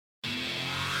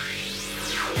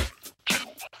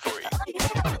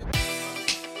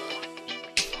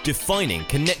Defining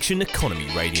Connection Economy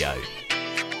Radio.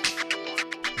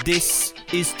 This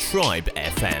is Tribe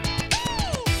FM.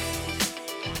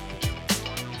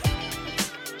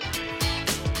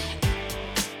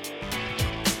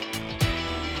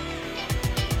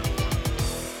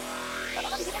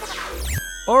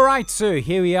 All right, so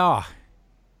here we are.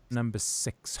 Number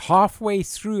 6, halfway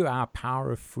through our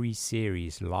Power of Free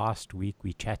series. Last week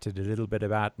we chatted a little bit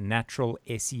about natural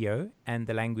SEO and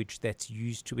the language that's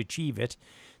used to achieve it.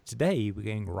 Today we're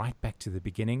going right back to the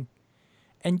beginning,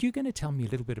 and you're going to tell me a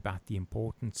little bit about the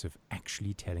importance of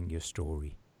actually telling your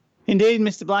story. Indeed,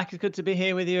 Mr. Black, it's good to be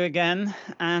here with you again.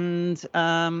 And,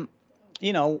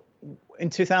 in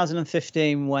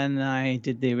 2015, when I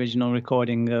did the original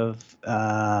recording of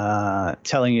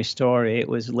Telling Your Story, it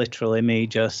was literally me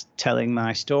just telling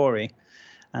my story.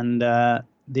 And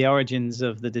the origins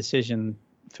of the decision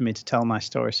for me to tell my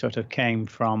story sort of came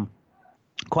from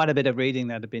quite a bit of reading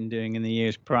that I'd been doing in the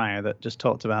years prior that just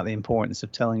talked about the importance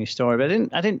of telling your story. But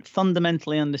I didn't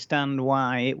fundamentally understand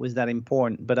why it was that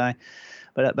important. But I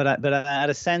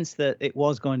had a sense that it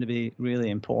was going to be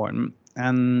really important.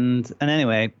 And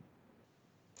anyway,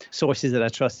 sources that I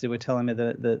trusted were telling me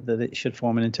that it should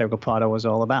form an integral part of what it was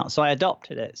all about. So I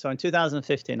adopted it. So in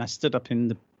 2015, I stood up in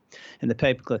the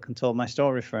pay-per-click and told my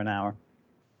story for an hour.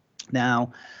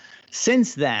 Now,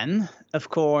 since then, of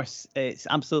course, it's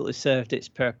absolutely served its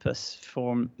purpose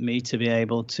for me to be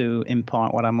able to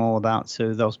impart what I'm all about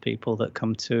to those people that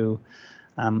come to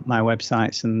my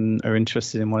websites and are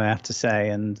interested in what I have to say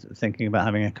and thinking about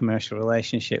having a commercial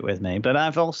relationship with me. But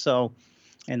I've also,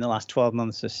 in the last 12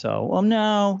 months or so, let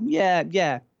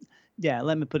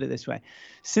me put it this way.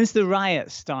 Since the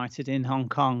riots started in Hong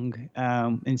Kong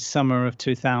in summer of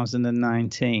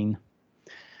 2019,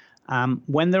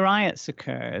 when the riots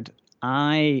occurred,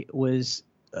 I was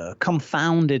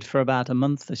confounded for about a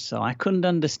month or so. I couldn't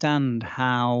understand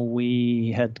how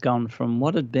we had gone from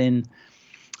what had been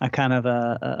a kind of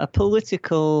a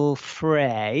political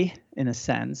fray, in a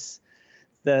sense,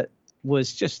 that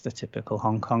was just the typical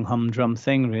Hong Kong humdrum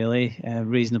thing, really.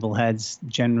 Reasonable heads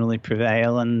generally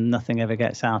prevail and nothing ever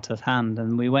gets out of hand.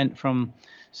 And we went from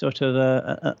sort of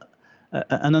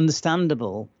an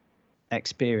understandable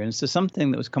experience to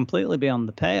something that was completely beyond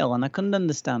the pale, and I couldn't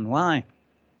understand why.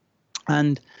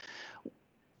 And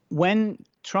when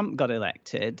Trump got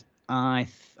elected, and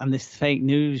this fake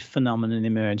news phenomenon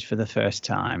emerged for the first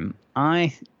time,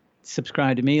 I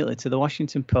subscribed immediately to the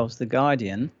Washington Post, the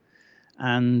Guardian,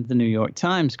 and the New York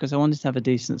Times, because I wanted to have a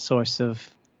decent source of,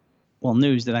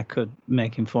 news that I could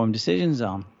make informed decisions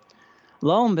on.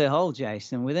 Lo and behold,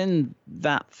 Jason, within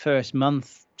that first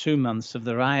month, 2 months of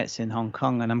the riots in Hong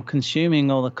Kong, and I'm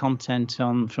consuming all the content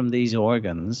from these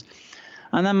organs,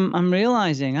 and I'm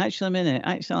realizing, hang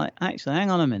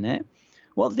on a minute,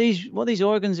 what these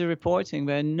organs are reporting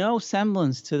bear no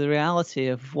semblance to the reality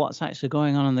of what's actually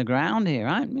going on the ground here.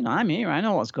 I'm here, I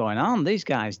know what's going on. These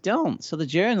guys don't. So the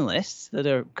journalists that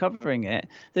are covering it,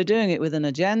 they're doing it with an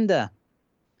agenda.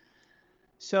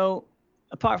 So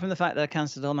apart from the fact that I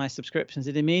cancelled all my subscriptions,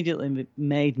 it immediately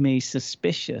made me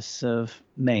suspicious of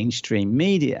mainstream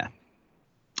media.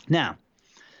 Now,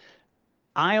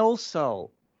 I also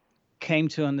came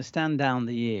to understand down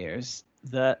the years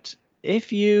that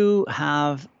if you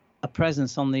have a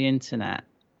presence on the internet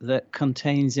that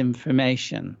contains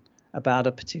information about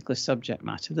a particular subject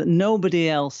matter that nobody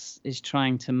else is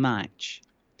trying to match,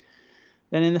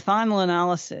 then in the final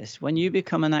analysis, when you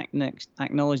become an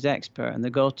acknowledged expert and the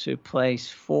go-to place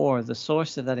for the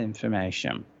source of that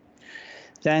information,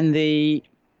 then the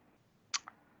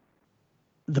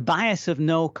bias of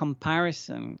no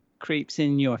comparison creeps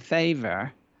in your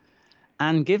favor.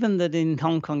 And given that in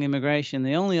Hong Kong immigration,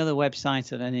 the only other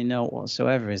website of any note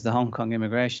whatsoever is the Hong Kong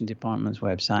Immigration Department's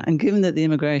website, and given that the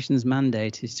immigration's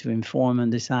mandate is to inform and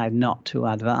decide not to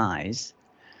advise,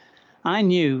 I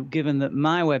knew, given that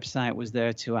my website was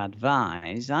there to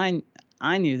advise, I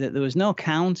knew that there was no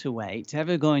counterweight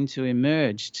ever going to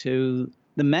emerge to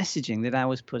the messaging that I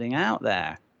was putting out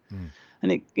there.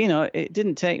 And it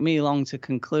didn't take me long to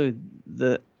conclude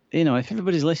that, if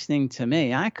everybody's listening to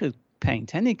me, I could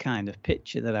paint any kind of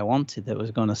picture that I wanted that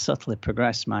was going to subtly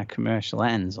progress my commercial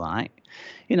ends. I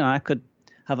could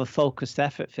have a focused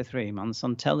effort for 3 months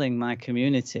on telling my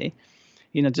community,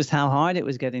 just how hard it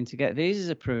was getting to get visas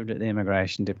approved at the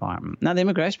Immigration Department. Now, the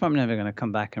Immigration Department are never going to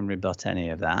come back and rebut any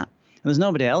of that. And there's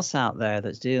nobody else out there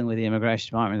that's dealing with the Immigration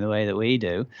Department the way that we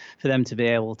do for them to be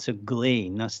able to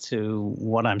glean as to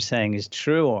what I'm saying is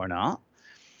true or not.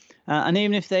 And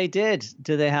even if they did,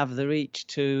 do they have the reach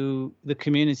to the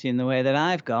community in the way that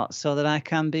I've got so that I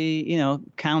can be,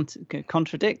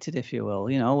 contradicted, if you will,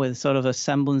 with sort of a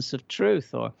semblance of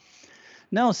truth? Or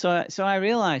No, so I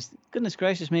realized, goodness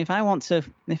gracious me, if I want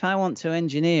to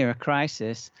engineer a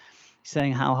crisis,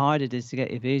 saying how hard it is to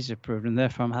get your visa approved, and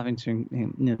therefore I'm having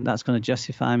to, that's going to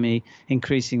justify me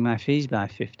increasing my fees by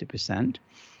 50%.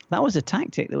 That was a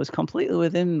tactic that was completely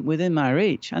within my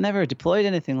reach. I never deployed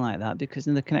anything like that, because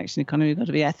in the connection economy, you've got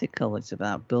to be ethical. It's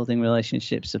about building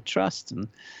relationships of trust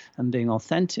and being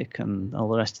authentic and all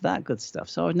the rest of that good stuff.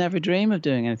 So I would never dream of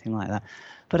doing anything like that.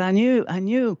 But I knew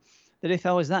that if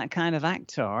I was that kind of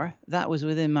actor, that was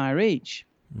within my reach.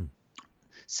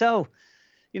 So,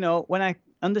 when I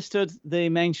understood the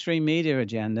mainstream media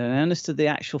agenda, and I understood the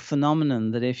actual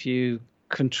phenomenon that if you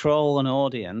control an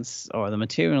audience or the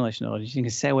material relation audience, you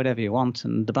can say whatever you want,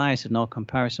 and the bias of no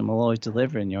comparison will always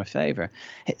deliver in your favor.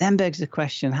 It then begs the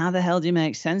question, how the hell do you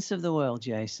make sense of the world,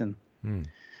 Jason?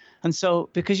 And so,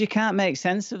 because you can't make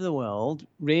sense of the world,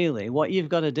 really, what you've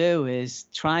got to do is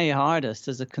try your hardest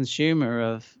as a consumer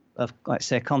of let's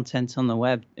say, content on the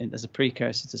web as a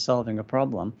precursor to solving a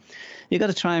problem. You've got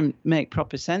to try and make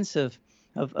proper sense of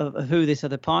who this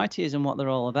other party is and what they're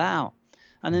all about.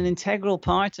 And an integral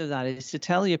part of that is to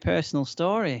tell your personal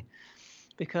story,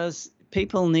 because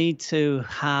people need to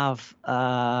have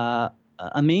a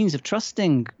means of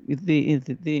trusting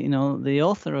the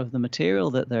author of the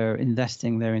material that they're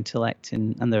investing their intellect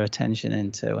in and their attention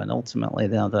into, and ultimately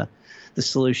the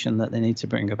solution that they need to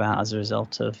bring about as a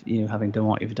result of you having done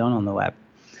what you've done on the web.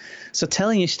 So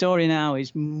telling your story now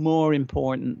is more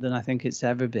important than I think it's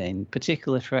ever been,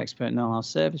 particularly for expert know-how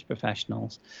service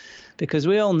professionals, because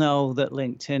we all know that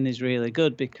LinkedIn is really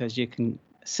good because you can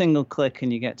single click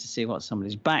and you get to see what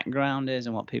somebody's background is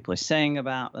and what people are saying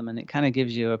about them, and it kind of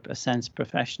gives you a sense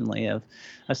professionally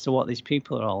as to what these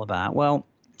people are all about. Well,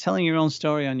 telling your own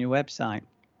story on your website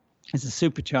is a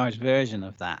supercharged version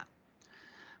of that.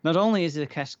 Not only is it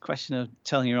a question of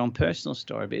telling your own personal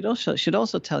story, but it should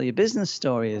also tell your business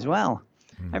story as well.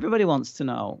 Everybody wants to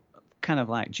know kind of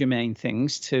like germane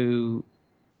things to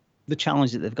the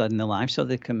challenge that they've got in their life, so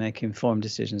they can make informed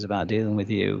decisions about dealing with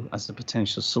you as a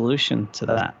potential solution to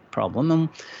that problem. And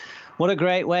what a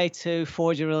great way to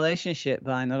forge a relationship,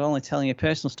 by not only telling your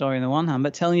personal story on the one hand,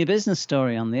 but telling your business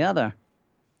story on the other.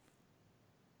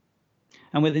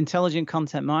 And with intelligent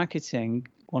content marketing,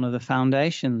 one of the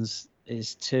foundations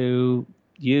is to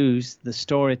use the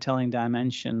storytelling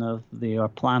dimension of your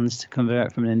plans to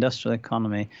convert from an industrial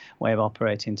economy way of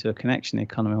operating to a connection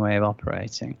economy way of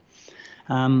operating,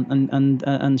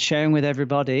 and sharing with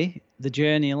everybody the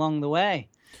journey along the way,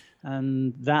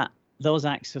 and those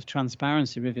acts of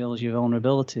transparency reveals your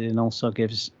vulnerability and also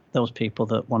gives those people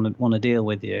that want to deal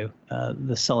with you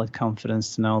the solid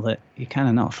confidence to know that you're kind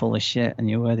of not full of shit and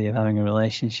you're worthy of having a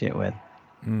relationship with.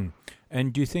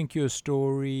 And do you think your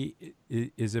story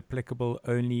is applicable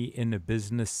only in a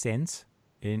business sense,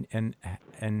 and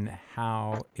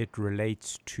how it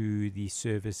relates to the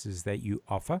services that you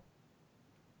offer?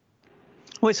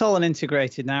 Well, it's all an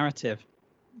integrated narrative.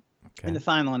 Okay. In the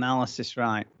final analysis,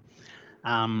 right,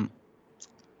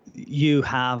 you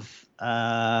have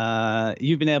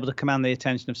you've been able to command the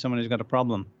attention of someone who's got a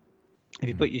problem. If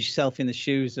you put yourself in the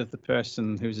shoes of the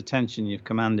person whose attention you've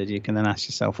commanded, you can then ask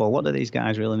yourself, well, what do these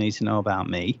guys really need to know about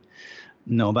me,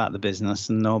 know about the business,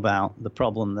 and know about the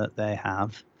problem that they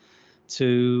have,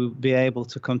 to be able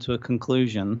to come to the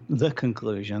conclusion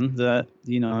that,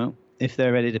 if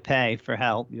they're ready to pay for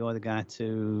help, you're the guy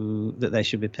that they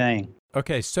should be paying.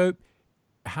 Okay, so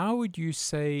how would you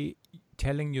say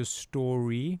telling your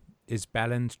story is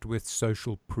balanced with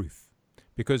social proof?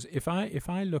 Because if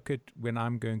I look at when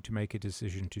I'm going to make a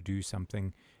decision to do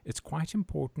something, it's quite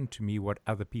important to me what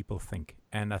other people think.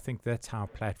 And I think that's how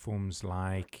platforms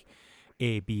like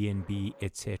Airbnb,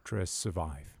 etc.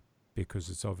 survive, because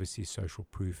it's obviously social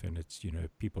proof, and it's,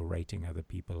 people rating other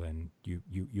people, and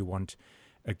you want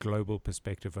a global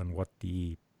perspective on what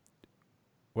the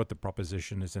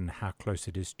proposition is and how close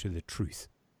it is to the truth.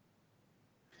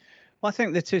 Well, I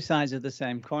think they're two sides of the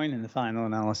same coin in the final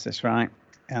analysis, right?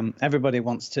 Everybody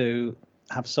wants to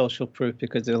have social proof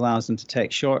because it allows them to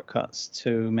take shortcuts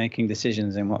to making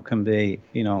decisions in what can be,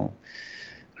 an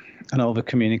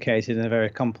over-communicated and a very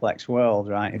complex world,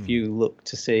 right? If you look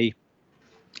to see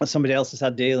what somebody else has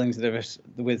had dealings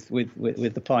with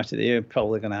the party that you're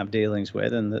probably going to have dealings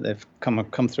with, and that they've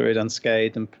come through it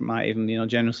unscathed and might even,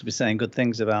 generously be saying good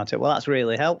things about it, well, that's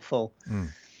really helpful.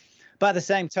 By the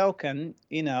same token,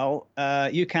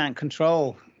 you can't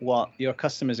control what your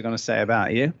customers are going to say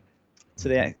about you. To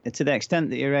the extent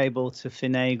that you're able to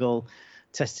finagle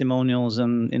testimonials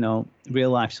and real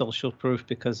life social proof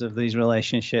because of these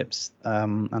relationships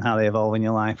and how they evolve in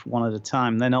your life one at a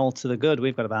time, then all to the good.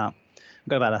 We've got about We've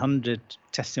got about 100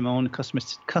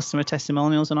 customer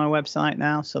testimonials on our website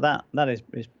now, so that is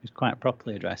quite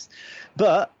properly addressed.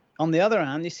 But on the other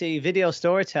hand, you see video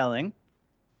storytelling,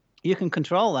 you can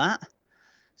control that.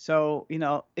 So,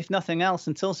 if nothing else,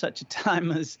 until such a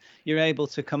time as you're able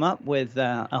to come up with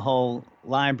a whole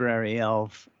library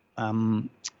of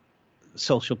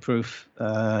social proof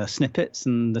snippets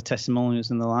and the testimonials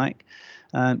and the like,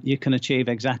 you can achieve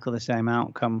exactly the same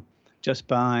outcome just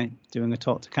by doing a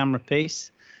talk to camera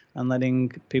piece and letting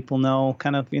people know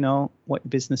kind of, what your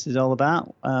business is all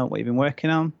about, what you've been working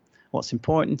on, what's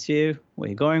important to you, where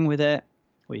you're going with it,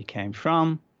 where you came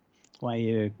from, why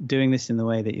you're doing this in the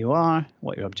way that you are,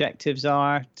 what your objectives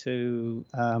are to,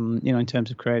 in terms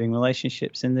of creating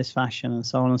relationships in this fashion and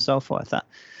so on and so forth.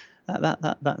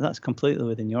 That's completely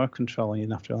within your control. You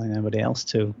don't have to rely on anybody else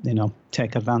to,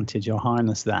 take advantage or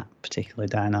harness that particular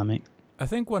dynamic. I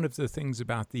think one of the things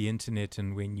about the internet,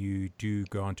 and when you do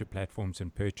go onto platforms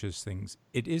and purchase things,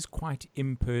 it is quite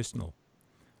impersonal.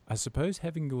 I suppose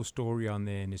having your story on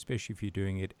there, and especially if you're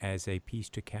doing it as a piece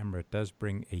to camera, it does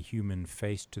bring a human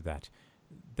face to that.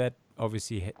 That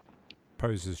obviously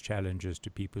poses challenges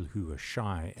to people who are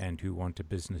shy and who want a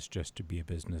business just to be a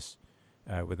business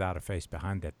without a face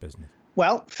behind that business.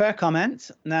 Well, fair comment.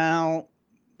 Now,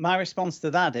 my response to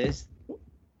that is...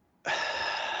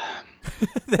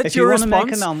 That's your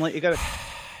response?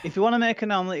 If you want to make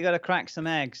an omelette, you got to crack some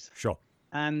eggs. Sure.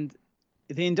 And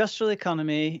the industrial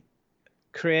economy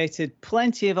created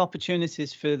plenty of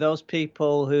opportunities for those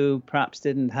people who perhaps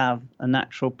didn't have a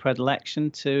natural predilection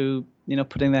to,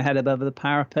 putting their head above the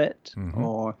parapet,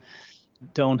 or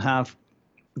don't have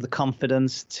the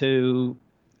confidence to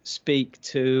speak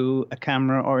to a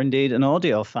camera or indeed an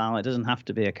audio file. It doesn't have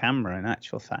to be a camera. In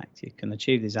actual fact, you can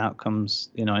achieve these outcomes,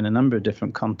 in a number of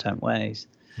different content ways.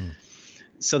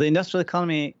 So the industrial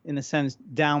economy, in a sense,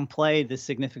 downplayed the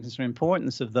significance or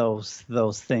importance of those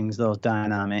things, those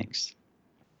dynamics.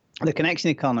 The connection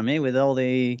economy, with all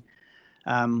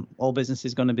business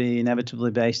is going to be inevitably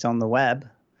based on the web,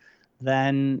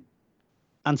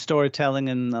 and storytelling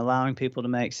and allowing people to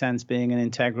make sense being an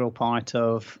integral part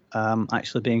of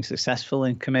actually being successful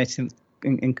in creating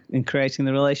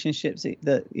the relationships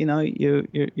that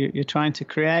you're trying to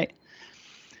create.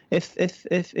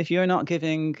 If you're not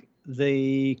giving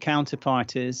the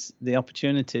counterparties the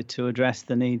opportunity to address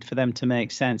the need for them to make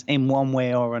sense in one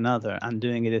way or another and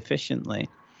doing it efficiently,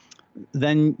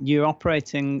 then you're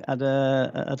operating at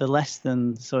a less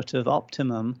than sort of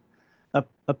optimum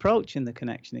approach in the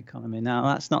connection economy. Now,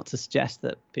 that's not to suggest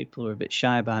that people who are a bit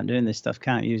shy about doing this stuff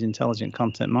can't use intelligent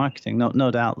content marketing.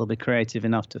 No doubt they'll be creative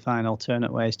enough to find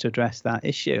alternate ways to address that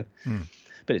issue.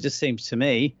 But it just seems to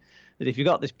me that if you've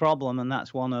got this problem, and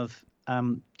that's one of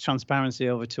transparency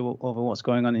over what's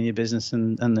going on in your business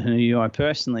and who you are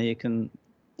personally, you can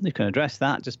address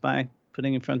that just by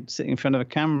sitting in front of a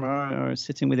camera or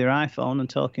sitting with your iPhone and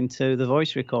talking to the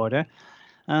voice recorder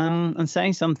and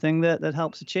saying something that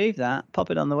helps achieve that. Pop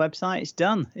it on the website, it's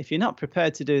done. If you're not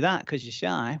prepared to do that because you're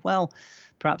shy, well,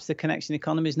 perhaps the connection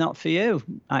economy is not for you,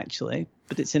 actually.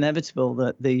 But it's inevitable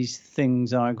that these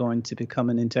things are going to become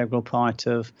an integral part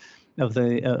of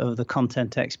the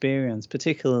content experience,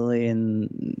 particularly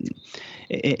in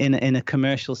a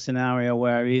commercial scenario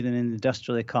where even in the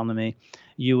industrial economy,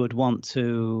 you would want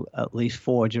to at least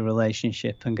forge a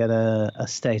relationship and get a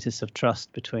status of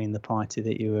trust between the party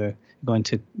that you were going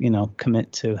to,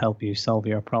 commit to help you solve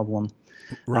your problem.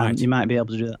 Right. You might be able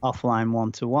to do that offline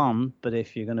one-to-one, but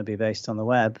if you're going to be based on the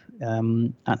web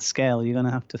at scale, you're going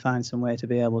to have to find some way to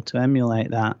be able to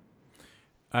emulate that.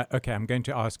 Okay, I'm going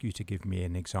to ask you to give me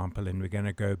an example, and we're going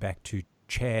to go back to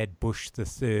Chad Bush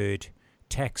III,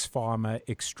 tax farmer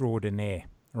extraordinaire,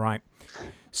 right?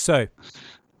 So,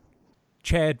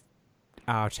 Chad,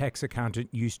 our tax accountant,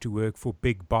 used to work for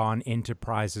Big Barn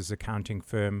Enterprises accounting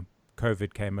firm.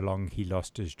 COVID came along, he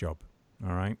lost his job,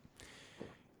 all right?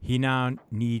 He now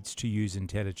needs to use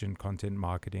intelligent content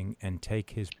marketing and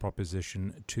take his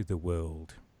proposition to the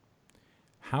world.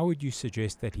 How would you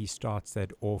suggest that he starts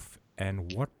that off,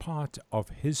 and what part of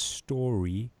his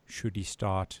story should he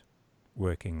start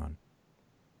working on?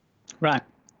 Right.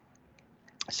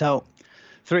 So,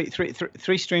 three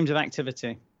streams of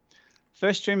activity.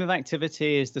 First stream of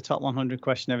activity is the top 100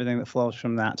 question, everything that flows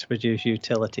from that to produce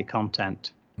utility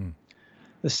content.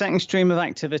 The second stream of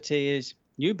activity is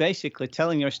you basically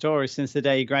telling your story since the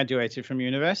day you graduated from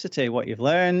university, what you've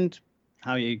learned,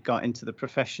 how you got into the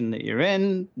profession that you're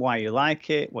in, why you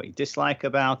like it, what you dislike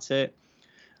about it,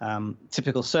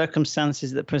 typical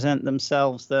circumstances that present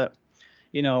themselves that,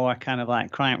 are kind of like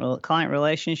client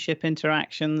relationship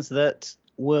interactions that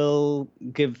will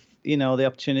give, the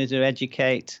opportunity to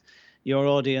educate your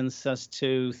audience as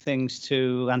to things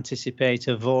to anticipate,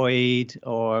 avoid,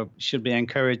 or should be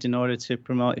encouraged in order to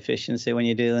promote efficiency when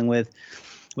you're dealing with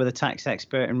a tax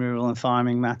expert in rural and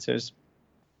farming matters.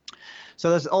 So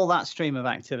there's all that stream of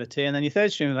activity. And then your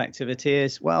third stream of activity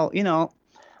is, well, you know,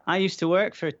 I used to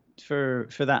work for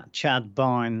that Chad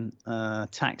Boyne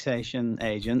taxation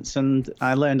agents, and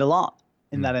I learned a lot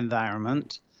in that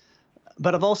environment.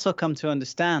 But I've also come to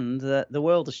understand that the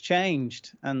world has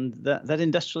changed, and that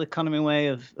industrial economy way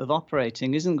of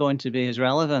operating isn't going to be as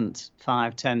relevant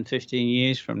 5, 10, 15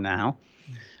 years from now.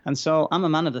 And so I'm a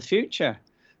man of the future.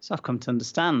 So I've come to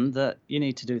understand that you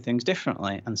need to do things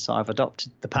differently. And so I've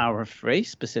adopted the power of free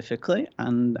specifically,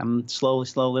 and I'm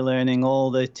slowly learning all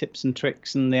the tips and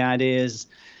tricks and the ideas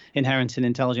inherent in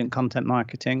intelligent content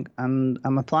marketing, and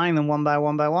I'm applying them one by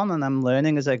one, and I'm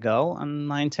learning as I go. And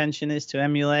my intention is to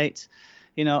emulate,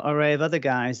 you know, an array of other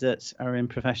guys that are in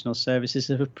professional services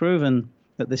that have proven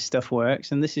that this stuff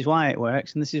works, and this is why it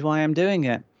works, and this is why I'm doing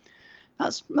it.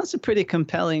 That's a pretty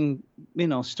compelling, you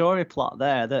know, story plot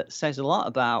there that says a lot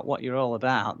about what you're all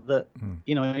about, that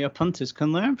you know, your punters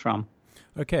can learn from.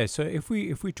 Okay, so if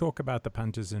we talk about the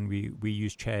punters, and we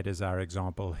use Chad as our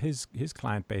example, his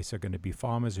client base are going to be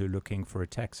farmers who are looking for a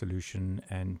tax solution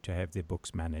and to have their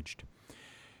books managed.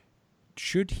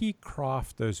 Should he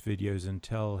craft those videos and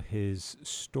tell his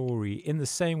story in the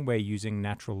same way, using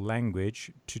natural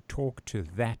language to talk to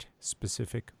that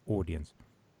specific audience?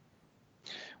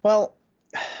 Well,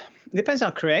 it depends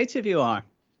how creative you are.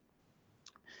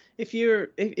 If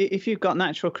you've got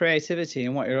natural creativity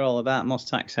and what you're all about, most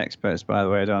tax experts, by the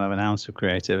way, don't have an ounce of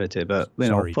creativity, but you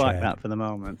know, fuck that for the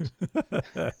moment.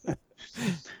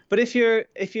 But if you're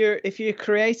a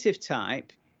creative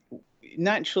type,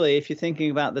 naturally, if you're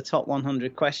thinking about the top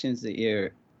 100 questions that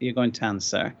you're going to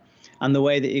answer, and the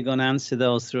way that you're going to answer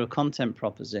those through a content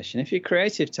proposition, if you're a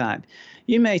creative type,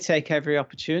 you may take every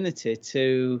opportunity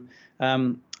to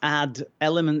add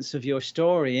elements of your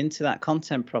story into that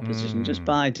content proposition just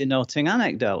by denoting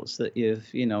anecdotes that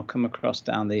you've, you know, come across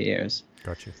down the years.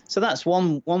 Gotcha. So that's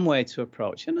one way to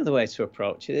approach it. Another way to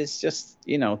approach it is just,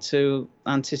 you know, to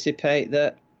anticipate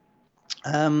that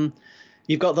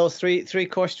you've got those three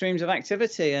core streams of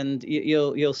activity, and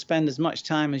you'll spend as much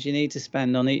time as you need to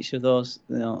spend on each of those,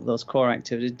 you know, those core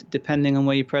activities, depending on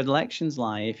where your predilections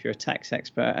lie. If you're a tax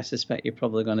expert, I suspect you're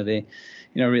probably going to be,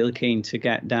 you know, really keen to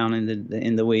get down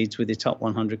in the weeds with your top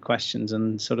 100 questions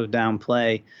and sort of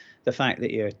downplay the fact that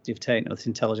you've taken this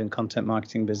intelligent content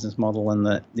marketing business model, and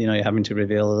that, you know, you're having to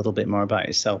reveal a little bit more about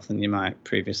yourself than you might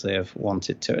previously have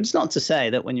wanted to. It's not to say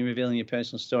that when you're revealing your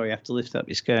personal story, you have to lift up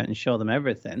your skirt and show them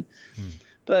everything.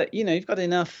 But, you know, you've got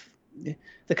enough,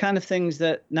 the kind of things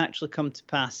that naturally come to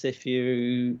pass if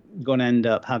you're going to end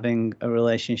up having a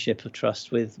relationship of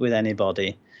trust with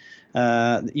anybody.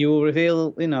 You will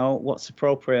reveal, you know, what's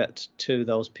appropriate to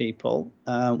those people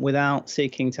without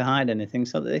seeking to hide anything,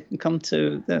 so that they can come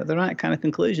to the right kind of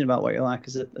conclusion about what you're like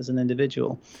as an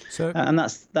individual. So, and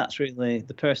that's really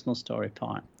the personal story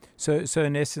part. So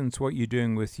in essence, what you're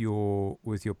doing with your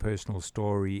personal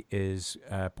story is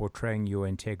portraying your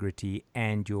integrity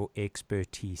and your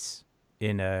expertise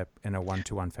in a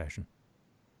one-to-one fashion.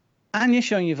 And you're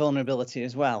showing your vulnerability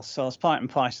as well. So it's part and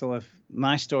parcel of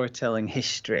my storytelling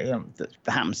history that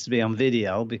happens to be on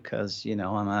video, because, you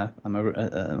know, I'm a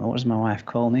what does my wife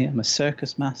call me? I'm a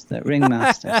circus master,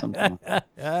 ringmaster, something like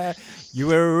that. You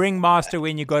were a ringmaster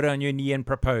when you got on your knee and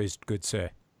proposed, good sir.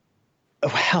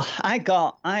 Well,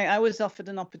 I was offered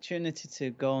an opportunity to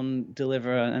go and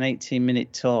deliver an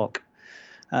 18-minute talk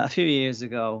a few years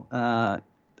ago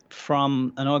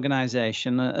from an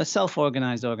organization, a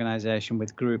self-organized organization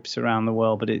with groups around the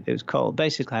world. But it was called,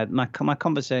 basically, my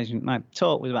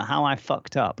talk was about how I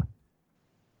fucked up.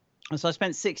 And so I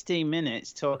spent 16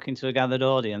 minutes talking to a gathered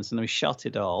audience, and we shot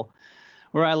it all,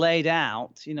 where I laid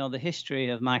out, you know, the history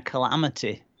of my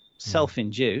calamity,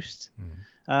 self-induced,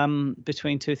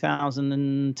 between 2000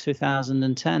 and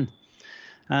 2010.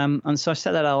 And so I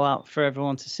set that all out for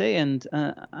everyone to see. And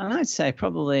I'd say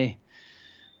probably,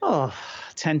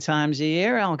 10 times a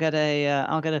year, I'll get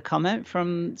a comment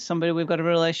from somebody we've got a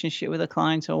relationship with, a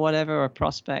client or whatever, or a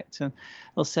prospect, and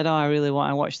they'll say, "Oh,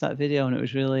 I watched that video, and it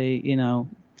was really, you know,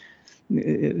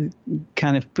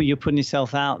 kind of you're putting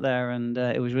yourself out there, and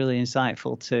it was really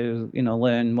insightful to, you know,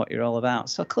 learn what you're all about."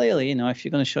 So clearly, you know, if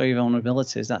you're going to show your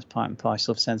vulnerabilities, that's part and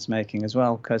parcel of sense making as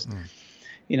well, because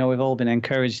you know, we've all been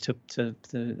encouraged to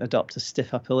adopt a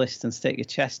stiff upper list and stick your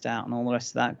chest out and all the rest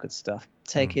of that good stuff.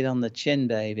 Take it on the chin,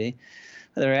 baby.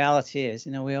 But the reality is,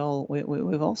 you know,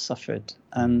 we've all suffered,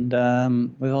 and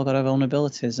we've all got our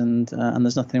vulnerabilities, and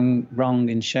there's nothing wrong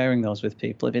in sharing those with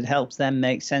people if it helps them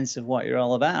make sense of what you're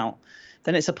all about.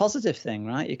 then it's a positive thing,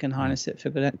 right? You can harness it for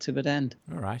good end.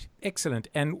 All right. Excellent.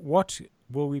 And what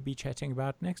will we be chatting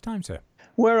about next time, sir?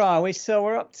 Where are we? So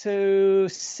we're up to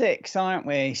 6, aren't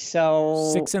we?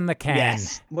 So 6 in the can.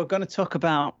 Yes. We're going to talk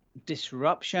about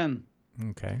disruption.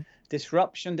 Okay.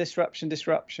 Disruption.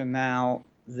 Now,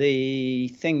 the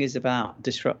thing is about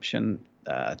disruption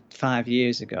 5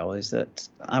 years ago is that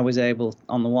I was able,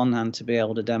 on the one hand, to be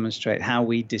able to demonstrate how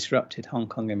we disrupted Hong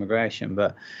Kong immigration,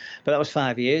 but that was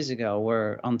 5 years ago.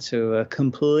 We're onto a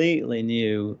completely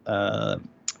new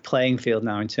playing field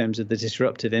now in terms of the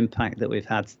disruptive impact that we've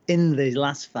had in the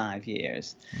last 5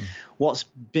 years. What's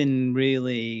been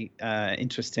really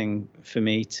interesting for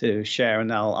me to share,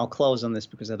 and I'll close on this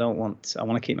because I want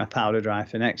to keep my powder dry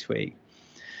for next week.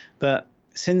 But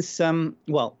since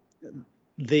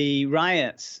the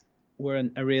riots were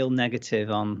a real negative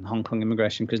on Hong Kong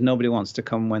immigration because nobody wants to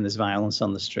come when there's violence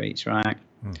on the streets, right?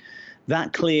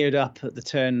 That cleared up at the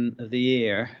turn of the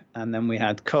year, and then we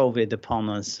had COVID upon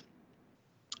us.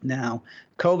 Now,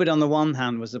 COVID on the one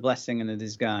hand was a blessing and a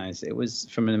disguise. It was,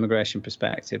 from an immigration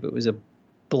perspective, it was a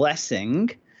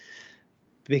blessing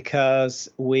because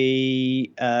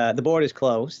the borders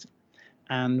closed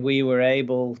and we were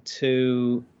able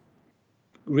to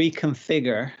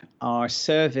reconfigure our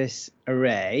service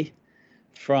array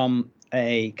from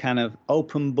a kind of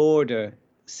open border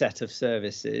set of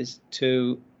services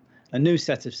to a new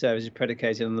set of services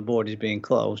predicated on the borders being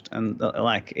closed, and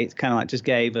it kind of like just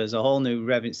gave us a whole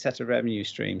new set of revenue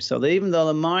streams. So that even though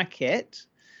the market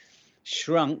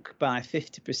shrunk by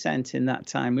 50% in that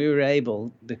time, we were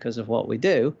able, because of what we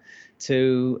do,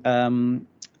 to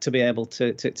be able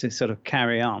to sort of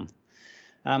carry on.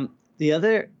 The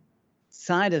other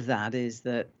side of that is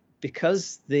that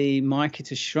because the market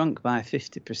has shrunk by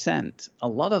 50%, a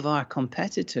lot of our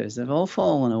competitors have all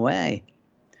fallen away.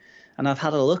 And I've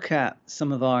had a look at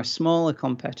some of our smaller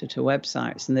competitor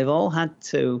websites, and they've all had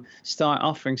to start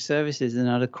offering services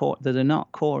that are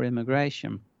not core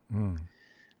immigration.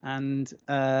 And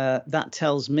that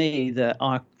tells me that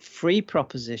our free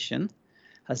proposition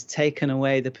has taken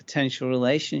away the potential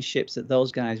relationships that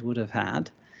those guys would have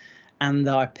had. And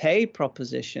our paid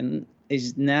proposition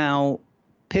is now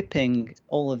pipping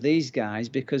all of these guys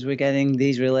because we're getting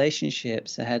these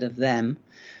relationships ahead of them.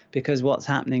 Because what's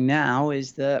happening now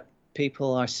is that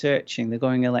people are searching, they're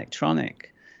going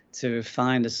electronic to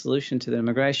find a solution to the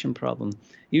immigration problem.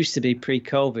 Used to be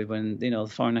pre-COVID when, the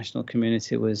foreign national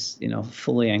community was,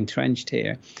 fully entrenched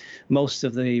here. Most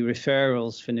of the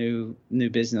referrals for new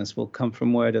business will come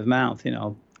from word of mouth,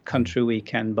 country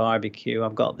weekend barbecue,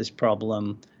 I've got this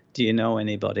problem, do you know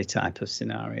anybody type of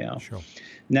scenario. Sure.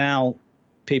 Now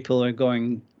people are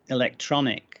going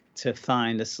electronic to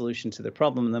find a solution to the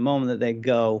problem. And the moment that they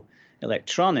go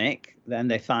electronic, then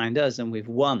they find us and we've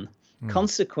won.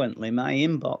 Consequently, my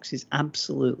inbox is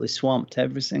absolutely swamped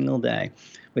every single day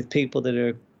with people that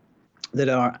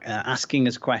are asking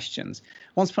us questions.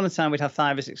 Once upon a time, we'd have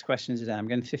 5 or 6 questions a day. I'm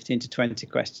getting 15 to 20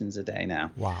 questions a day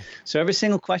now. Wow. So every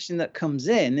single question that comes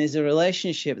in is a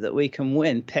relationship that we can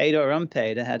win, paid or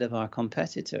unpaid, ahead of our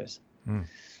competitors.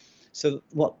 So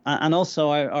and also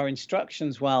our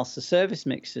instructions, whilst the service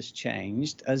mix has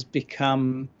changed, has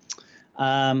become,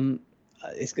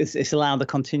 it's allowed the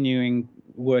continuing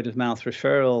word of mouth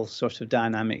referral sort of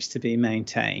dynamics to be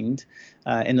maintained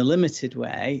in a limited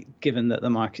way, given that the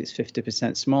market's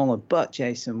 50% smaller. But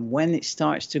Jason, when it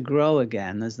starts to grow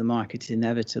again, as the market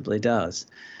inevitably does,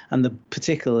 and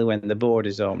particularly when the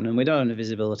borders open, and we don't have the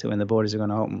visibility when the borders are going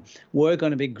to open, we're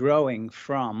going to be growing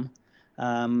from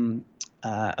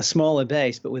a smaller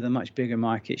base, but with a much bigger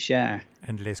market share.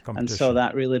 And less competition. And so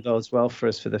that really bodes well for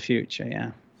us for the future,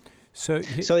 yeah. So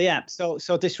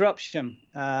disruption.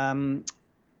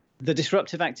 The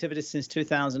disruptive activities since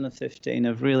 2015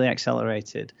 have really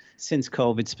accelerated since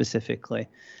COVID specifically,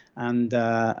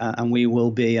 and we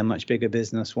will be a much bigger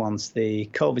business once the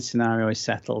COVID scenario is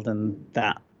settled, and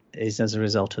that is as a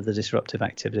result of the disruptive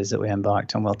activities that we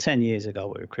embarked on. Well, 10 years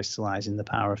ago, we were crystallizing the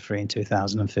power of free in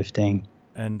 2015.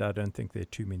 And I don't think there are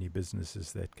too many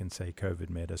businesses that can say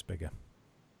COVID made us bigger.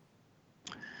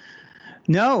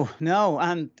 No.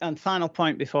 And final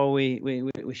point before we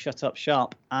shut up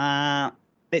shop.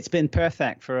 It's been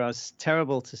perfect for us.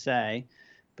 Terrible to say,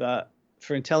 but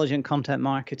for intelligent content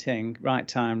marketing, right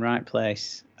time, right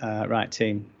place, right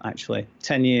team, actually.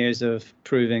 10 years of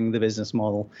proving the business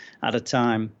model at a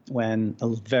time when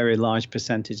a very large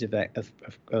percentage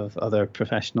of other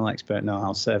professional expert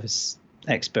know-how service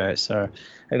experts are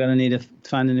going to need to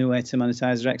find a new way to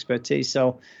monetize their expertise.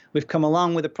 So we've come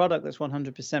along with a product that's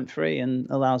 100% free and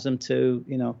allows them to,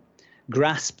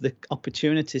 grasp the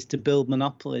opportunities to build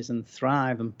monopolies and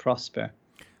thrive and prosper.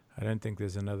 I don't think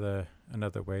there's another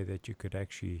another way that you could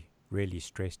actually really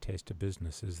stress test a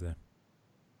business, is there?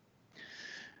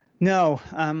 No,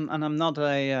 and I'm not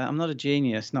a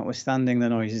genius, notwithstanding the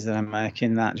noises that I make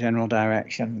in that general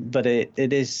direction. But it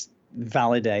is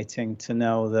validating to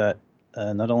know that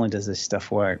not only does this stuff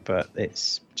work, but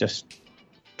it's just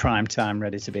prime time,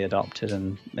 ready to be adopted.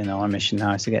 And our mission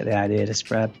now is to get the idea to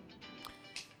spread.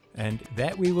 And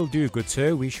that we will do, good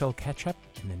sir. We shall catch up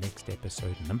in the next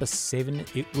episode. Number 7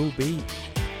 it will be.